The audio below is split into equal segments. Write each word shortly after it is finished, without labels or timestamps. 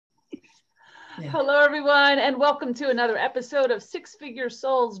Yeah. Hello, everyone, and welcome to another episode of Six Figure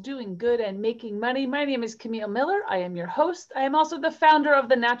Souls Doing Good and Making Money. My name is Camille Miller. I am your host. I am also the founder of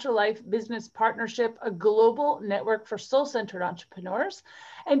the Natural Life Business Partnership, a global network for soul-centered entrepreneurs.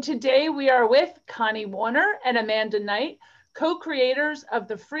 And today we are with Connie Warner and Amanda Knight, co-creators of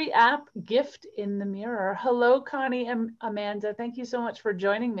the free app Gift in the Mirror. Hello, Connie and Amanda. Thank you so much for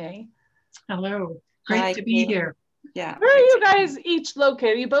joining me. Hello. Great to be here. Yeah. Where are you guys each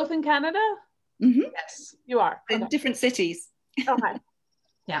located? Are you both in Canada? Mm-hmm. Yes. You are. In different cities. Okay.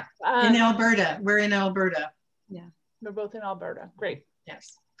 Yeah. In Alberta. We're in Alberta. Yeah. We're both in Alberta. Great.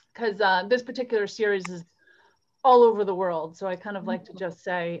 Yes. Because this particular series is all over the world. So I kind of like to just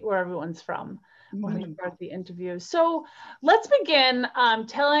say where everyone's from when we start the interview. So let's begin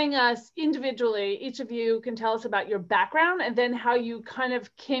telling us individually, each of you can tell us about your background and then how you kind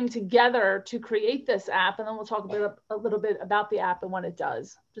of came together to create this app. And then we'll talk a little bit about the app and what it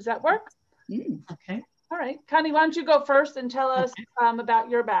does. Does that work? Okay. All right. Connie, why don't you go first and tell us about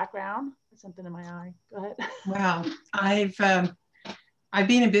your background? There's something in my eye. Go ahead. Wow. I've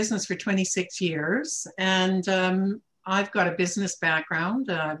been in business for 26 years and I've got a business background.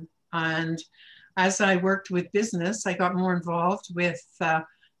 And as I worked with business, I got more involved with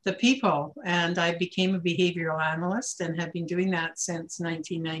the people, and I became a behavioral analyst and have been doing that since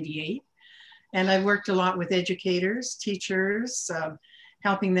 1998. And I worked a lot with educators, teachers,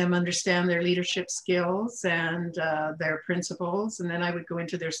 helping them understand their leadership skills and their principles. And then I would go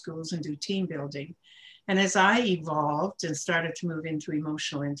into their schools and do team building. And as I evolved and started to move into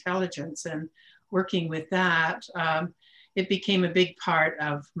emotional intelligence and working with that, it became a big part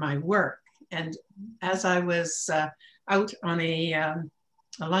of my work. And as I was out on a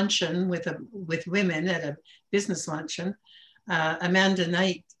luncheon with women at a business luncheon, Amanda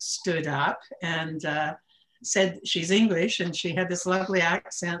Knight stood up and said, she's English, and she had this lovely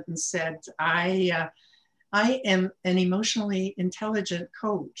accent and said, I am an emotionally intelligent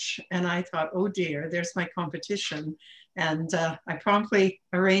coach. And I thought, oh dear, there's my competition. And I promptly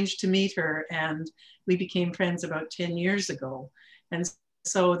arranged to meet her, and we became friends about 10 years ago. And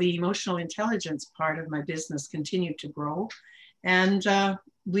so the emotional intelligence part of my business continued to grow. And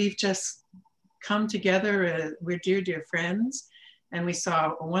we've just come together. We're dear, dear friends. And we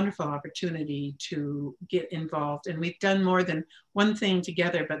saw a wonderful opportunity to get involved. And we've done more than one thing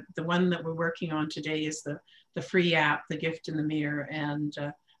together, but the one that we're working on today is the free app, the Gift in the Mirror. And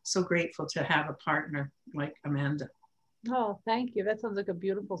so grateful to have a partner like Amanda. Oh, thank you. That sounds like a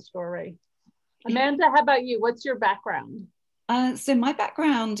beautiful story. Amanda, how about you? What's your background? So my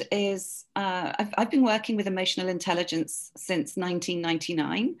background is, I've been working with emotional intelligence since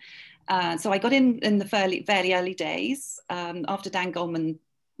 1999. So I got in the fairly early days after Dan Goleman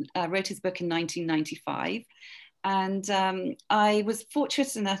wrote his book in 1995. And I was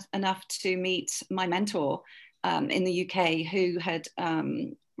fortunate enough to meet my mentor in the UK, who had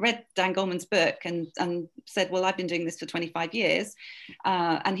read Dan Goleman's book and said, well, I've been doing this for 25 years.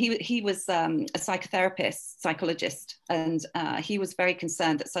 And he was a psychologist, and he was very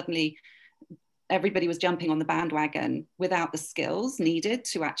concerned that suddenly everybody was jumping on the bandwagon without the skills needed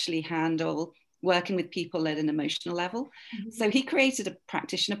to actually handle working with people at an emotional level. Mm-hmm. So he created a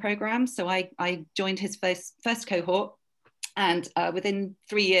practitioner program. So I joined his first cohort, and within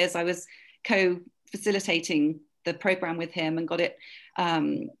 3 years, I was co-facilitating the program with him and got it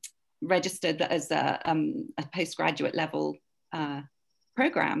registered as a postgraduate level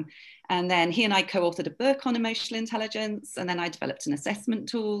program. And then he and I co-authored a book on emotional intelligence, and then I developed an assessment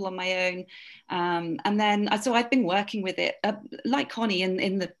tool on my own. And then, so I've been working with it, like Connie,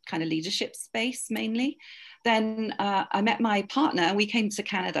 in the kind of leadership space mainly. Then I met my partner, and we came to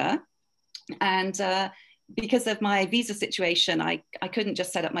Canada. And because of my visa situation, I couldn't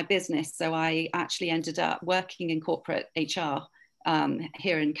just set up my business. So I actually ended up working in corporate HR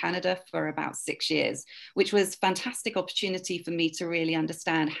here in Canada for about 6 years, which was a fantastic opportunity for me to really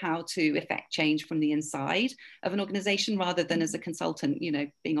understand how to effect change from the inside of an organization rather than as a consultant, you know,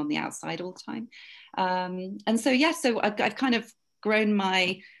 being on the outside all the time. And so, yeah, so I've kind of grown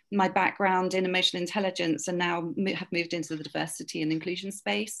my background in emotional intelligence, and now have moved into the diversity and inclusion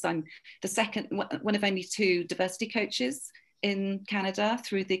space. I'm one of only 2 diversity coaches in Canada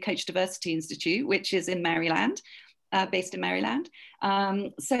through the Coach Diversity Institute, which is in Maryland. Based in Maryland.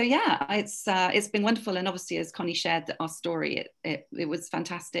 So yeah, it's been wonderful. And obviously, as Connie shared our story, it was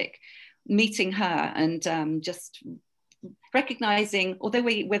fantastic meeting her and just recognizing, although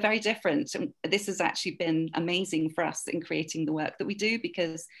we're very different, this has actually been amazing for us in creating the work that we do,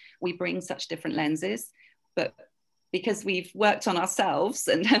 because we bring such different lenses, but because we've worked on ourselves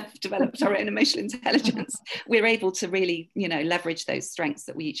and have developed our own emotional intelligence, we're able to really, you know, leverage those strengths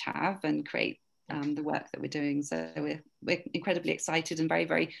that we each have and create the work that we're doing. So we're incredibly excited and very,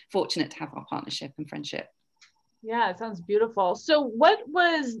 very fortunate to have our partnership and friendship. Yeah, it sounds beautiful. So what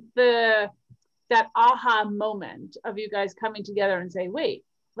was that aha moment of you guys coming together and say, wait,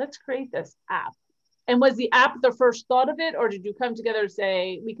 let's create this app? And was the app the first thought of it, or did you come together and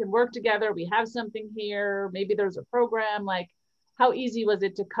say, we can work together, we have something here, maybe there's a program? Like, how easy was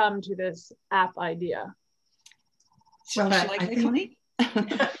it to come to this app idea? Well, shall I go, Connie?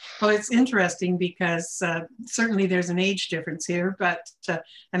 Well, it's interesting because certainly there's an age difference here, but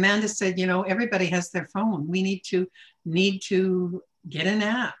Amanda said, you know, everybody has their phone. We need to get an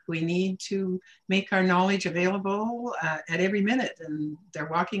app. We need to make our knowledge available at every minute, and they're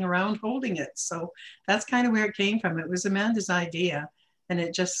walking around holding it. So that's kind of where it came from. It was Amanda's idea, and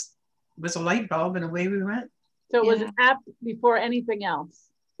it just was a light bulb, and away we went. So it was an app before anything else?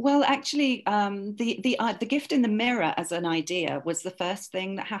 Well, actually, the gift in the mirror as an idea was the first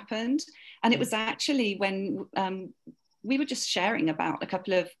thing that happened. And it was actually when we were just sharing about a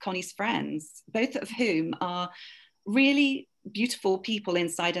couple of Connie's friends, both of whom are really beautiful people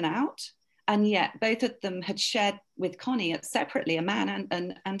inside and out. And yet both of them had shared with Connie separately, a man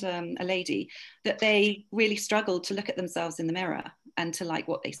and a lady, that they really struggled to look at themselves in the mirror and to like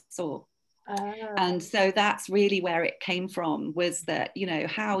what they saw. And so that's really where it came from, was that, you know,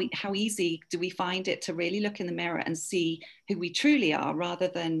 how easy do we find it to really look in the mirror and see who we truly are rather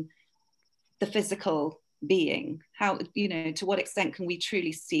than the physical being? How, you know, to what extent can we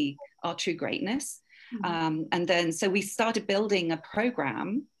truly see our true greatness? Mm-hmm. And then so we started building a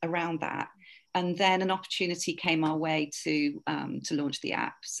program around that, and then an opportunity came our way to launch the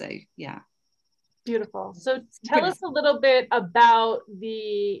app. So yeah. Beautiful. So tell us a little bit about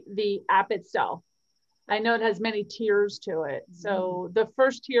the app itself. I know it has many tiers to it. So the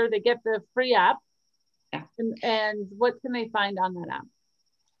first tier, they get the free app. Yeah. And what can they find on that app?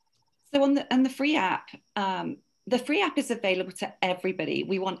 So on the free app is available to everybody.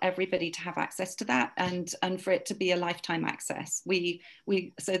 We want everybody to have access to that, and for it to be a lifetime access.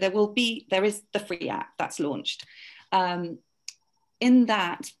 So there is the free app that's launched. In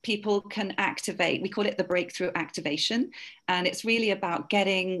that, people can activate, we call it the breakthrough activation. And it's really about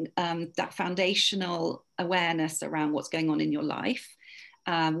getting that foundational awareness around what's going on in your life,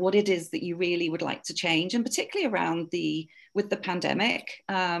 what it is that you really would like to change, and particularly around with the pandemic.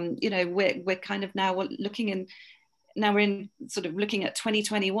 You know, we're kind of now we're in sort of looking at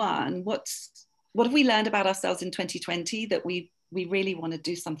 2021. What have we learned about ourselves in 2020 that we really want to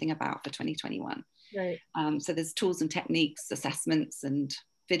do something about for 2021? Right. So there's tools and techniques, assessments and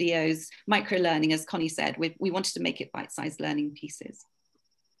videos, micro-learning, as Connie said. We wanted to make it bite-sized learning pieces.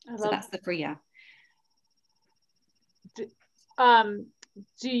 So that's the free app.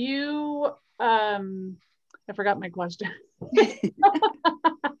 Do you, I forgot my question.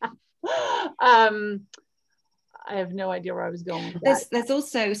 I have no idea where I was going with that. There's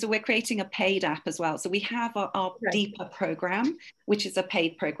also, so we're creating a paid app as well. So we have our Deeper program, which is a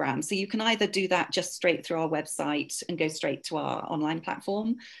paid program. So you can either do that just straight through our website and go straight to our online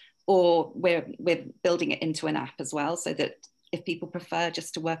platform, or we're building it into an app as well, so that if people prefer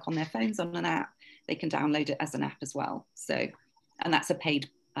just to work on their phones on an app, they can download it as an app as well. So, and that's a paid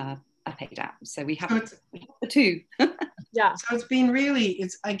app. So we have the two. Yeah. So it's been really,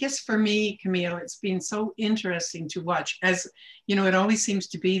 I guess for me, Camille, it's been so interesting to watch. As you know, it always seems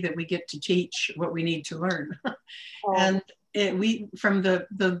to be that we get to teach what we need to learn. And from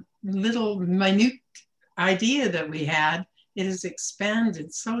the little minute idea that we had, it has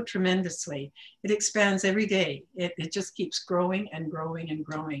expanded so tremendously. It expands every day. It just keeps growing and growing and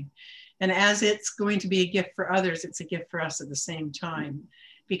growing. And as it's going to be a gift for others, it's a gift for us at the same time,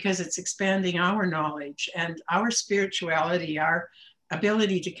 because it's expanding our knowledge and our spirituality, our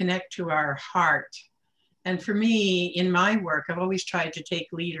ability to connect to our heart. And for me, in my work, I've always tried to take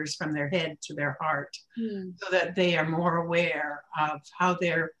leaders from their head to their heart, so that they are more aware of how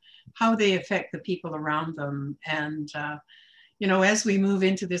they affect the people around them. And, you know, as we move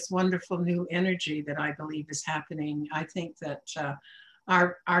into this wonderful new energy that I believe is happening, I think that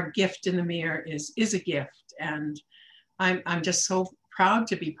our gift in the mirror is a gift. And I'm just so proud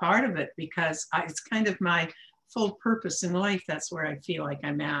to be part of it, because it's kind of my full purpose in life. That's where I feel like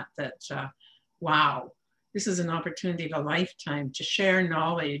I'm at, that, wow, this is an opportunity of a lifetime to share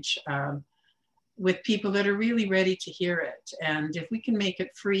knowledge with people that are really ready to hear it. And if we can make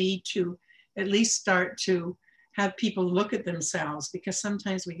it free to at least start to have people look at themselves, because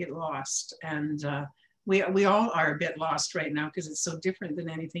sometimes we get lost, and we all are a bit lost right now because it's so different than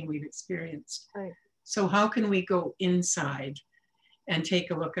anything we've experienced. Right. So how can we go inside and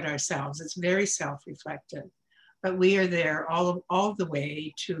take a look at ourselves? It's very self-reflective. but we are there all the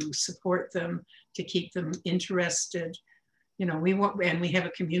way to support them, to keep them interested. You know, and we have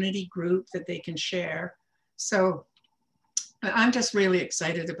a community group that they can share. So I'm just really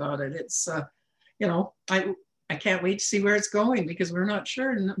excited about it. It's, you know, I can't wait to see where it's going, because we're not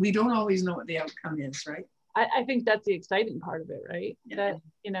sure, and we don't always know what the outcome is, right? I think that's the exciting part of it, right? Yeah. That,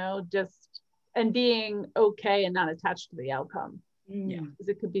 you know, just, and being okay and not attached to the outcome. Yeah. Because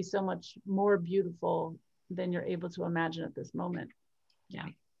it could be so much more beautiful than you're able to imagine at this moment. Yeah.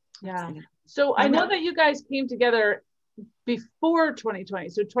 Yeah. Absolutely. So I know that you guys came together before 2020.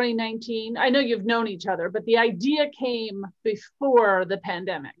 So 2019, I know you've known each other, but the idea came before the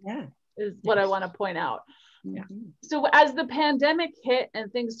pandemic. Yeah. Is what I want to point out. Yeah. So as the pandemic hit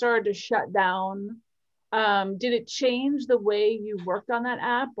and things started to shut down, did it change the way you worked on that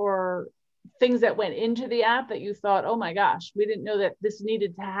app, or things that went into the app that you thought, oh my gosh, we didn't know that this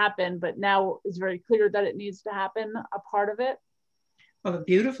needed to happen, but now it's very clear that it needs to happen, a part of it? Well, the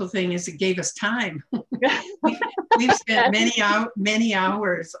beautiful thing is it gave us time. We've spent many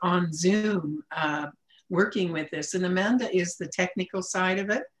hours on Zoom working with this, and Amanda is the technical side of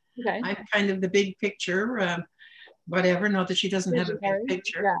it. Okay. I'm kind of the big picture, whatever, not that she doesn't have a big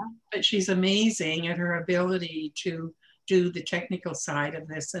picture, yeah. but she's amazing at her ability to do the technical side of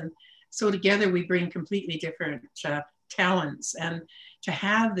this. And so together we bring completely different talents, and to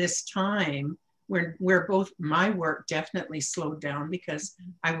have this time where both my work definitely slowed down, because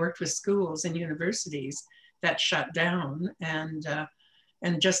I worked with schools and universities that shut down and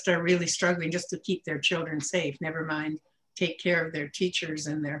just are really struggling just to keep their children safe, never mind take care of their teachers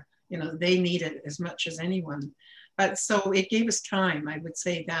and their, you know, they need it as much as anyone. But so it gave us time, I would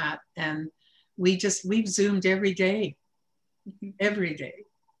say that. And we've Zoomed every day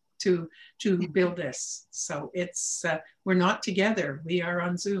to build this. So it's, we're not together, we are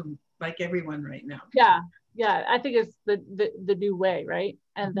on Zoom like everyone right now. Yeah, I think it's the new way, right?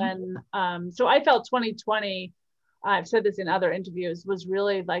 And then, so I felt 2020, I've said this in other interviews, was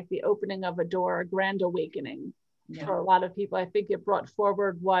really like the opening of a door, a grand awakening for a lot of people. I think it brought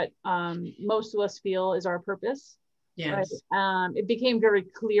forward what most of us feel is our purpose. Yes. Right? It became very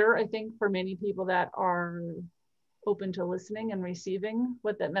clear, I think, for many people that are open to listening and receiving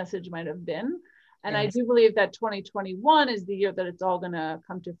what that message might have been. And I do believe that 2021 is the year that it's all going to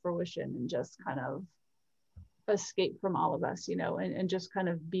come to fruition and just kind of escape from all of us, you know, and just kind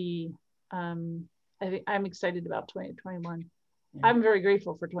of be, I think I'm excited about 2021. Yeah. I'm very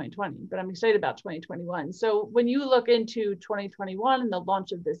grateful for 2020, but I'm excited about 2021. So when you look into 2021 and the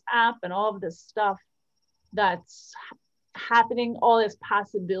launch of this app and all of this stuff that's happening, all this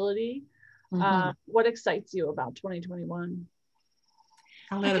possibility, what excites you about 2021?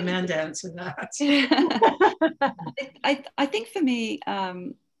 I'll let Amanda answer that. I think for me,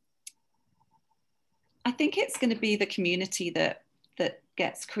 I think it's going to be the community that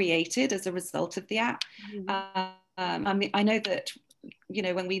gets created as a result of the app. I mean, I know that, you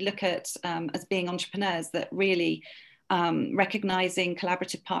know, when we look at as being entrepreneurs, that really recognizing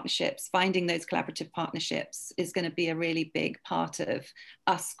collaborative partnerships, finding those collaborative partnerships is going to be a really big part of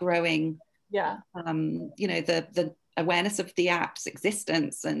us growing. You know, the awareness of the app's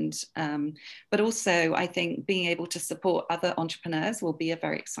existence, and but also I think being able to support other entrepreneurs will be a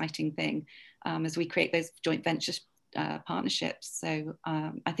very exciting thing as we create those joint venture partnerships. So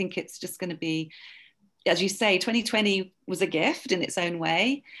I think it's just going to be, as you say, 2020 was a gift in its own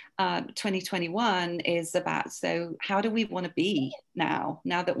way. 2021 is about, so how do we want to be now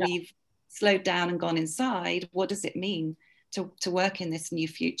that we've slowed down and gone inside? What does it mean to work in this new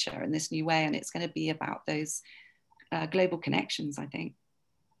future, in this new way? And it's going to be about those global connections, I think.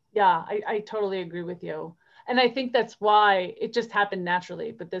 Yeah, I totally agree with you. And I think that's why it just happened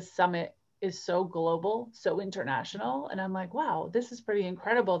naturally, but this summit is so global, so international. And I'm like, wow, this is pretty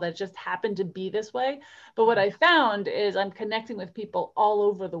incredible that it just happened to be this way. But what I found is I'm connecting with people all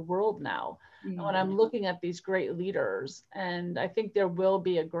over the world now. And when I'm looking at these great leaders, and I think there will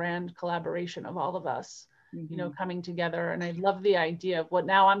be a grand collaboration of all of us, you know, coming together. And I love the idea of what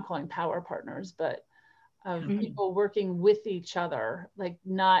now I'm calling power partners, but of people working with each other, like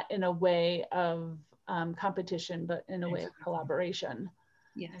not in a way of competition, but in a way of collaboration.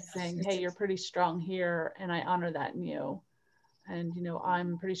 Yes. Saying, hey, you're pretty strong here, and I honor that in you. And, you know,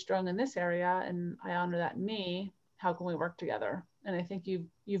 I'm pretty strong in this area, and I honor that in me. How can we work together? And I think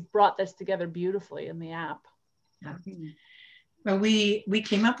you've brought this together beautifully in the app. Yeah. Well, we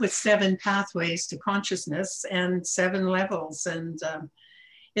came up with 7 pathways to consciousness and 7 levels, and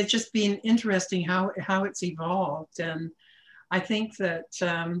it's just been interesting how it's evolved. And I think that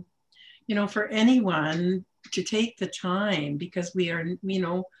you know, for anyone to take the time, because we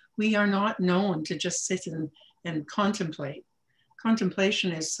are not known to just sit and and contemplate.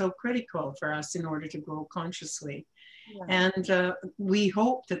 Contemplation is so critical for us in order to grow consciously. Yeah. And we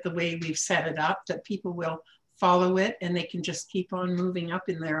hope that the way we've set it up, that people will follow it and they can just keep on moving up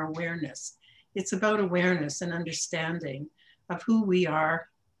in their awareness. It's about awareness and understanding of who we are,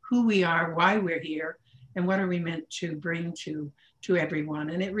 why we're here, and what are we meant to bring to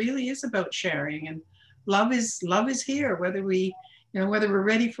everyone. And it really is about sharing. And love is here, whether we're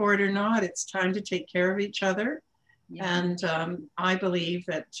ready for it or not. It's time to take care of each other. Yeah. And I believe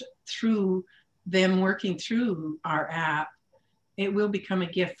that through them working through our app, it will become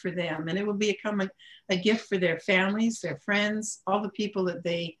a gift for them, and it will become a gift for their families, their friends, all the people that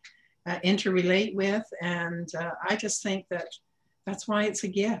they interrelate with. And I just think that that's why it's a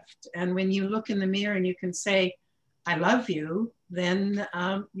gift. And when you look in the mirror and you can say, I love you, then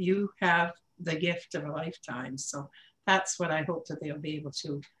you have the gift of a lifetime. So that's what I hope that they'll be able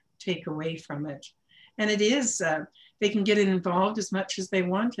to take away from it. And it is, they can get involved as much as they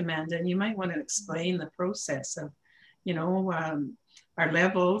want, Amanda, and you might want to explain the process of, our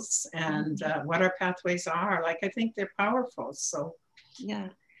levels and what our pathways are. Like, I think they're powerful, so. Yeah,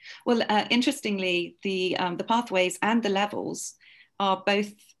 well, interestingly, the pathways and the levels are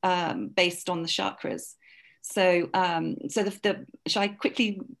both based on the chakras. So, shall I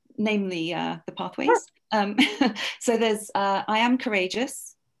quickly name the pathways? Sure. So there's, I am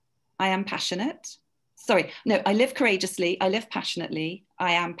courageous, I am passionate. Sorry, no, I live courageously, I live passionately,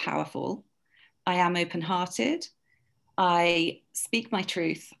 I am powerful, I am open-hearted, I speak my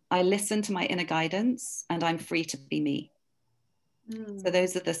truth, I listen to my inner guidance, and I'm free to be me. So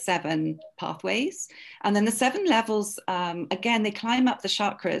those are the 7 pathways. And then the 7 levels, again, they climb up the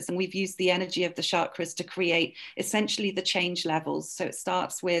chakras, and we've used the energy of the chakras to create essentially the change levels. So it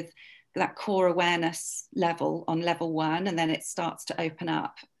starts with that core awareness level on level 1, and then it starts to open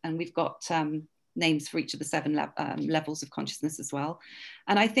up. And we've got names for each of the 7 levels of consciousness as well.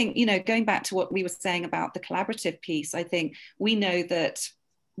 And I think, going back to what we were saying about the collaborative piece, I think we know that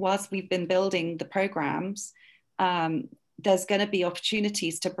whilst we've been building the programs, there's going to be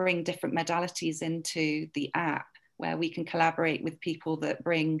opportunities to bring different modalities into the app where we can collaborate with people that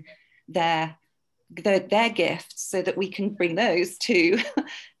bring their gifts, so that we can bring those to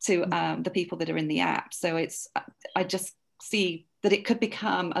the people that are in the app. So I just see that it could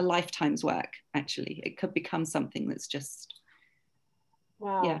become a lifetime's work. Actually, it could become something that's just,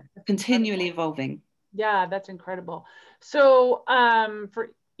 wow, yeah, continually evolving. Yeah, that's incredible. So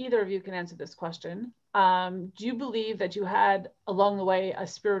for either of you can answer this question. Do you believe that you had along the way a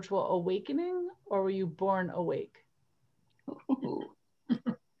spiritual awakening, or were you born awake? Well,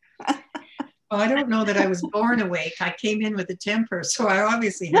 I don't know that I was born awake. I came in with a temper, so I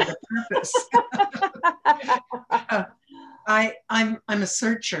obviously had a purpose. I'm a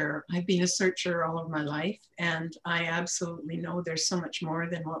searcher. I've been a searcher all of my life, and I absolutely know there's so much more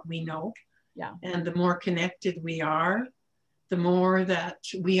than what we know. Yeah. And the more connected we are, the more that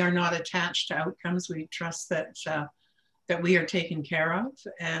we are not attached to outcomes. We trust that we are taken care of.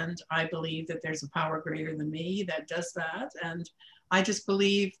 And I believe that there's a power greater than me that does that. And I just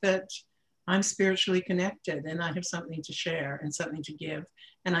believe that I'm spiritually connected, and I have something to share and something to give.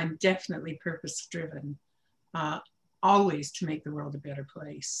 And I'm definitely purpose-driven, always to make the world a better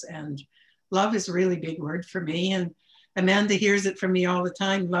place. And love is a really big word for me. And Amanda hears it from me all the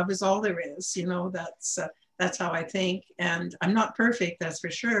time. Love is all there is. That's how I think. And I'm not perfect, that's for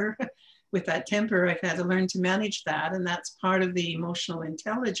sure. With that temper, I've had to learn to manage that. And that's part of the emotional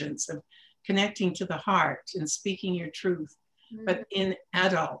intelligence of connecting to the heart and speaking your truth, but in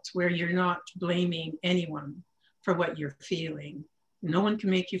adult, where you're not blaming anyone for what you're feeling. No one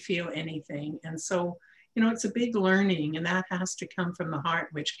can make you feel anything. And so, it's a big learning, and that has to come from the heart,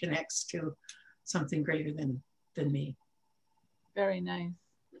 which connects to something greater than me. Very nice.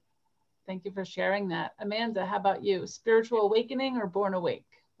 Thank you for sharing that. Amanda, how about you? Spiritual awakening or born awake?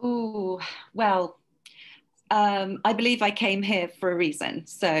 Ooh, well, I believe I came here for a reason.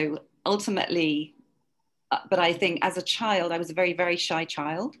 So ultimately, but I think as a child, I was a very, very shy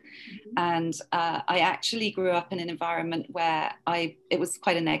child. And I actually grew up in an environment where it was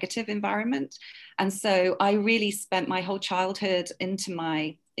quite a negative environment. And so I really spent my whole childhood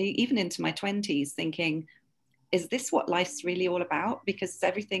even into my 20s thinking, is this what life's really all about? Because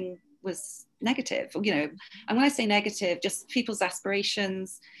everything was negative, and when I say negative, just people's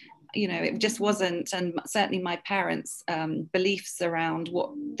aspirations, it just wasn't, and certainly my parents' beliefs around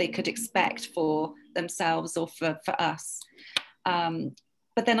what they could expect for themselves or for us.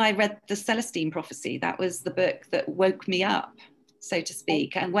 But then I read the Celestine Prophecy. That was the book that woke me up, so to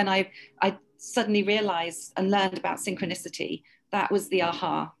speak. And when I suddenly realized and learned about synchronicity, that was the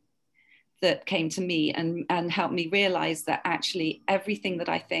aha that came to me and helped me realize that actually everything that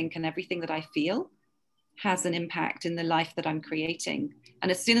I think and everything that I feel has an impact in the life that I'm creating.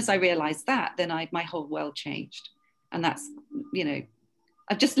 And as soon as I realized that, then my whole world changed. And that's, you know,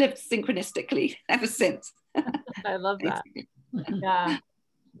 I've just lived synchronistically ever since. I love that. Yeah.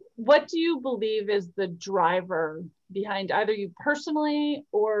 What do you believe is the driver behind either you personally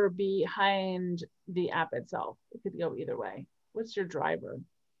or behind the app itself? It could go either way. What's your driver?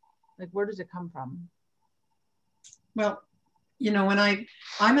 Like, where does it come from? Well, you know, when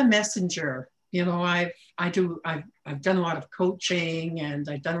I'm a messenger, you know, I've done a lot of coaching, and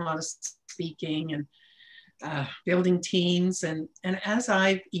I've done a lot of speaking and building teams. And as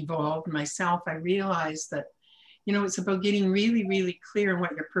I've evolved myself, I realized that, you know, it's about getting really, really clear on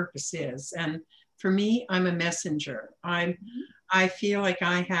what your purpose is. And for me, I'm a messenger. I feel like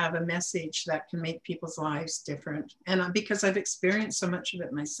I have a message that can make people's lives different. And because I've experienced so much of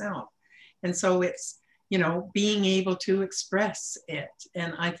it myself. And so it's, you know, being able to express it.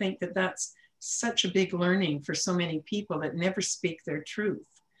 And I think that that's such a big learning for so many people that never speak their truth,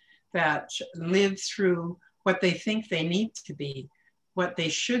 that live through what they think they need to be, what they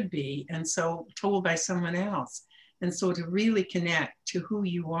should be, and so told by someone else. And so to really connect to who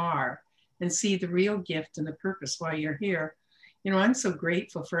you are and see the real gift and the purpose why you're here. You know, I'm so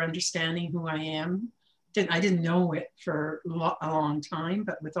grateful for understanding who I am. I didn't know it for a long time,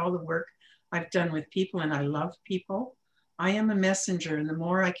 but with all the work I've done with people, and I love people, I am a messenger. And the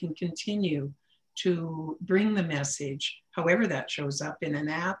more I can continue to bring the message, however that shows up in an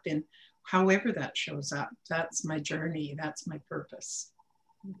app, and however that shows up, that's my journey, that's my purpose.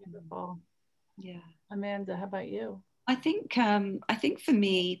 Beautiful. Yeah. Amanda, how about you? I think for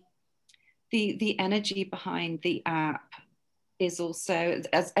me, the energy behind the app is also,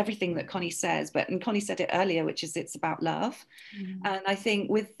 as everything that Connie says, and Connie said it earlier, which is it's about love. Mm-hmm. And I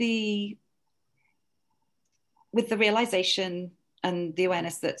think with the realization and the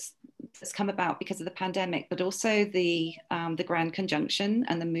awareness that's come about because of the pandemic, but also the grand conjunction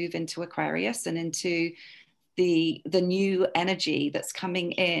and the move into Aquarius and into the new energy that's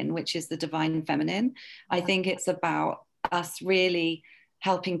coming in, which is the divine feminine. I think it's about us really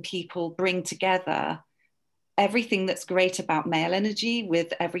helping people bring together everything that's great about male energy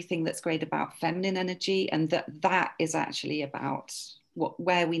with everything that's great about feminine energy, and that is actually about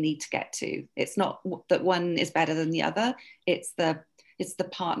where we need to get to. It's not that one is better than the other, it's the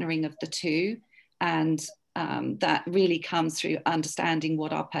partnering of the two. And that really comes through understanding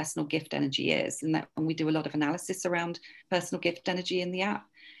what our personal gift energy is, and we do a lot of analysis around personal gift energy in the app.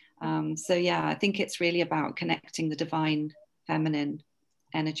 So yeah, I think it's really about connecting the divine feminine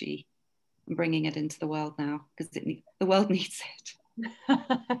energy and bringing it into the world now, because the world needs it.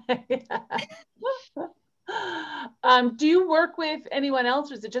 Do you work with anyone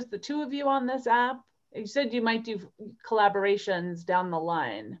else, or is it just the two of you on this app? You said you might do collaborations down the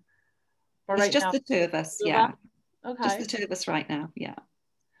line. It's right just now, the two of us, yeah. Okay. Just the two of us right now, yeah.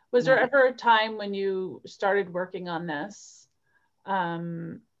 Was there ever a time when you started working on this?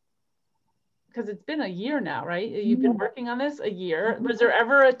 Because it's been a year now, right? You've been working on this a year. Was there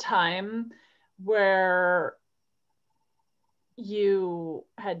ever a time where you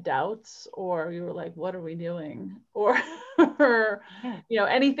had doubts, or you were like, what are we doing? Or you know,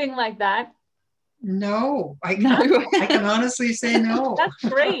 anything like that? No, I can honestly say no. That's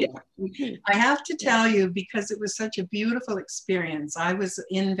great. I have to tell you, because it was such a beautiful experience. I was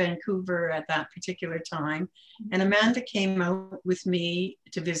in Vancouver at that particular time, and Amanda came out with me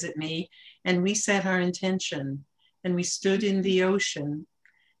to visit me, and we set our intention, and we stood in the ocean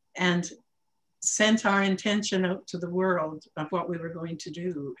and sent our intention out to the world of what we were going to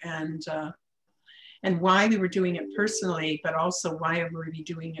do, and why we were doing it personally, but also why we were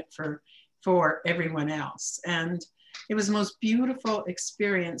doing it for everyone else. And it was the most beautiful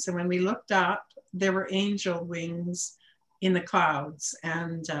experience. And when we looked up, there were angel wings in the clouds.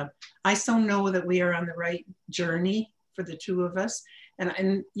 And I so know that we are on the right journey for the two of us.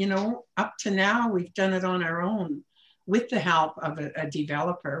 And you know, up to now, we've done it on our own with the help of a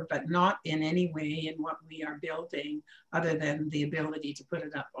developer, but not in any way in what we are building, other than the ability to put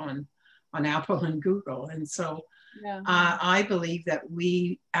it up on Apple and Google. And so yeah. I believe that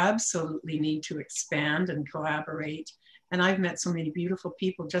we absolutely need to expand and collaborate. And I've met so many beautiful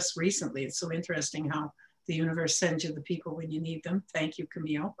people just recently. It's so interesting how the universe sends you the people when you need them. Thank you,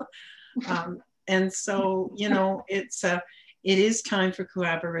 Camille. And so, you know, it is time for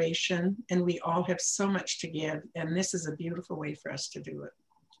collaboration, and we all have so much to give. And this is a beautiful way for us to do it.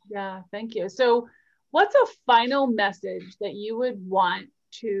 Yeah, thank you. So what's a final message that you would want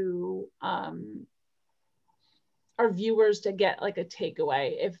to, our viewers to get like a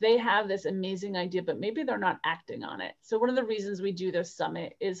takeaway if they have this amazing idea, but maybe they're not acting on it? So one of the reasons we do this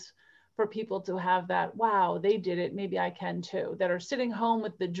summit is for people to have that, wow, they did it, maybe I can too, that are sitting home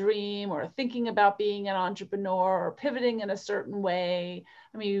with the dream or thinking about being an entrepreneur or pivoting in a certain way.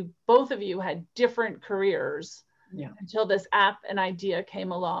 I mean, both of you had different careers until this app and idea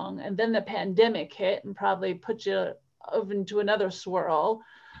came along, and then the pandemic hit and probably put you into another swirl.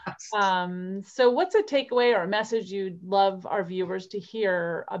 So what's a takeaway or a message you'd love our viewers to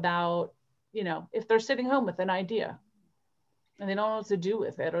hear about, you know, if they're sitting home with an idea and they don't know what to do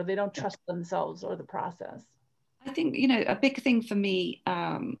with it, or they don't trust themselves or the process? I think, you know, a big thing for me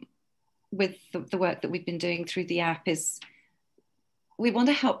with the work that we've been doing through the app is we want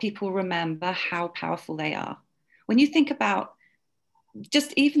to help people remember how powerful they are. When you think about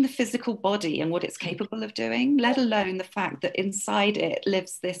just even the physical body and what it's capable of doing, let alone the fact that inside it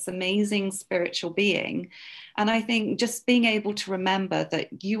lives this amazing spiritual being. And I think just being able to remember that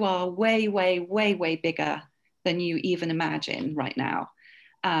you are way, way, way, way bigger than you even imagine right now.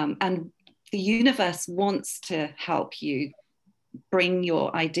 And the universe wants to help you bring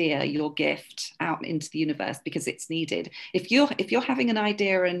your idea, your gift out into the universe because it's needed. If you're having an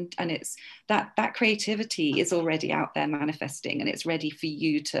idea and it's that creativity is already out there manifesting and it's ready for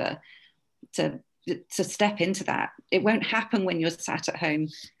you to step into that. It won't happen when you're sat at home,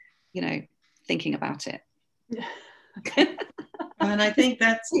 you know, thinking about it. And I think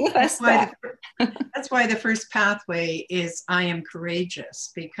that's why the first pathway is I am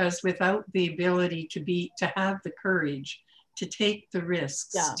courageous, because without the ability to have the courage to take the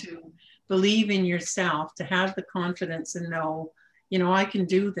risks, to believe in yourself, to have the confidence and know, you know, I can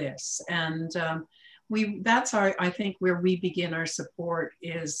do this. And I think where we begin our support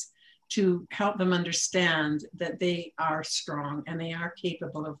is to help them understand that they are strong and they are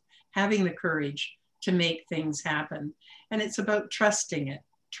capable of having the courage to make things happen. And it's about trusting it.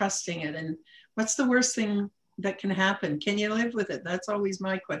 And what's the worst thing that can happen? Can you live with it? That's always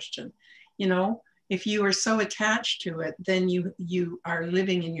my question. You know, if you are so attached to it, then you are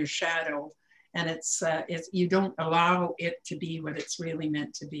living in your shadow, and it's you don't allow it to be what it's really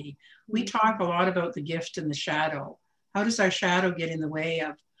meant to be. We talk a lot about the gift and the shadow. How does our shadow get in the way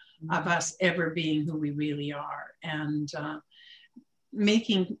of us ever being who we really are? And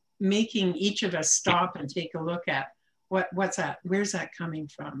making each of us stop and take a look at what's that? Where's that coming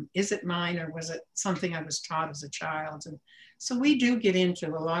from? Is it mine, or was it something I was taught as a child? And so we do get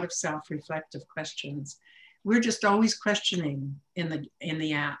into a lot of self-reflective questions. We're just always questioning in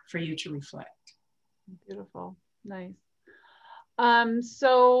the app for you to reflect. Beautiful, nice.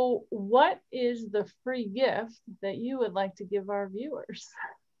 So what is the free gift that you would like to give our viewers?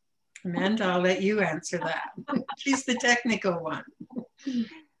 Amanda, I'll let you answer that. She's the technical one.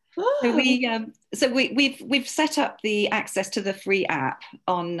 So we've set up the access to the free app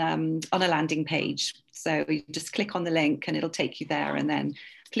on a landing page. So you just click on the link and it'll take you there, and then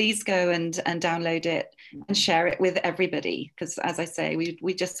please go and download it and share it with everybody, because as I say,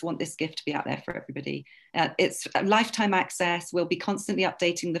 we just want this gift to be out there for everybody. It's a lifetime access. We'll be constantly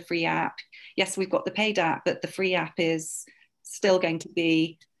updating the free app. Yes, we've got the paid app, but the free app is still going to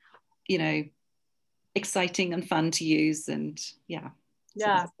be, you know, exciting and fun to use. And yeah.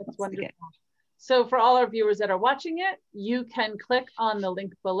 Yeah, that's wonderful. So for all our viewers that are watching it, you can click on the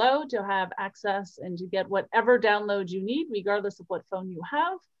link below to have access and to get whatever download you need, regardless of what phone you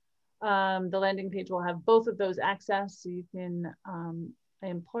have. The landing page will have both of those access. So you can, I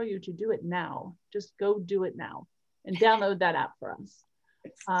implore you to do it now. Just go do it now and download that app for us.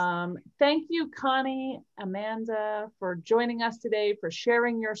 Thank you, Connie, Amanda, for joining us today, for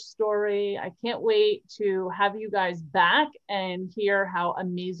sharing your story. I can't wait to have you guys back and hear how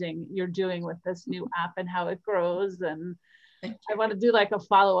amazing you're doing with this new app and how it grows. And I want to do like a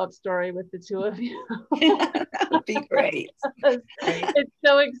follow-up story with the two of you. That would be great. It's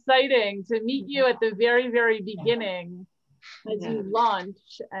so exciting to meet you at the very, very beginning as you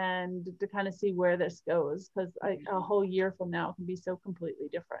launch, and to kind of see where this goes, because a whole year from now can be so completely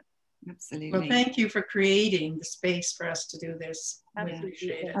different. Absolutely. Well, thank you for creating the space for us to do this. Absolutely. We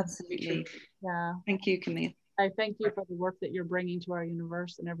appreciate it. Absolutely. Yeah. Thank you, Camille. I thank you for the work that you're bringing to our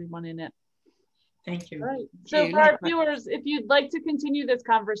universe and everyone in it. Thank you. All right. So for our viewers, if you'd like to continue this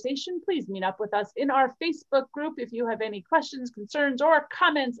conversation, please meet up with us in our Facebook group. If you have any questions, concerns, or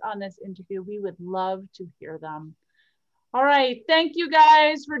comments on this interview, we would love to hear them. All right. Thank you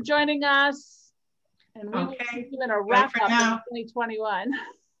guys for joining us. And we will see you in a wrap up in 2021.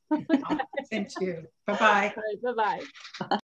 Same to you. Bye-bye. All right, bye-bye.